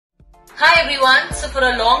Hi everyone, so for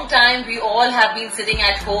a long time we all have been sitting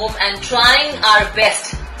at home and trying our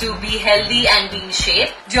best to be healthy and be in shape.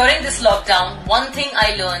 During this lockdown, one thing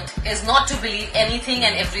I learned is not to believe anything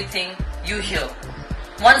and everything you hear.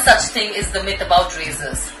 One such thing is the myth about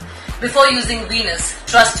razors. Before using Venus,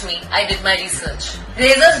 trust me, I did my research.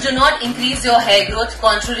 Razors do not increase your hair growth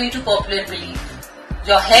contrary to popular belief.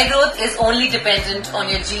 Your hair growth is only dependent on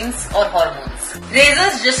your genes or hormones.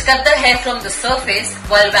 Razors just cut the hair from the surface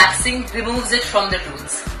while waxing removes it from the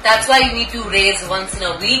roots. That's why you need to raise once in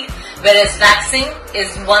a week, whereas waxing is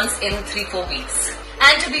once in 3-4 weeks.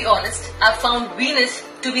 And to be honest, I've found Venus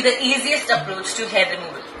to be the easiest approach to hair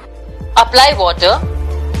removal. Apply water,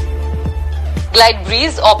 glide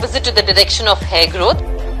breeze opposite to the direction of hair growth,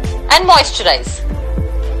 and moisturize.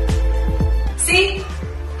 See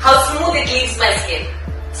how smooth it leaves my skin.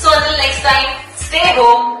 So until next time, stay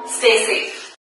home, stay safe.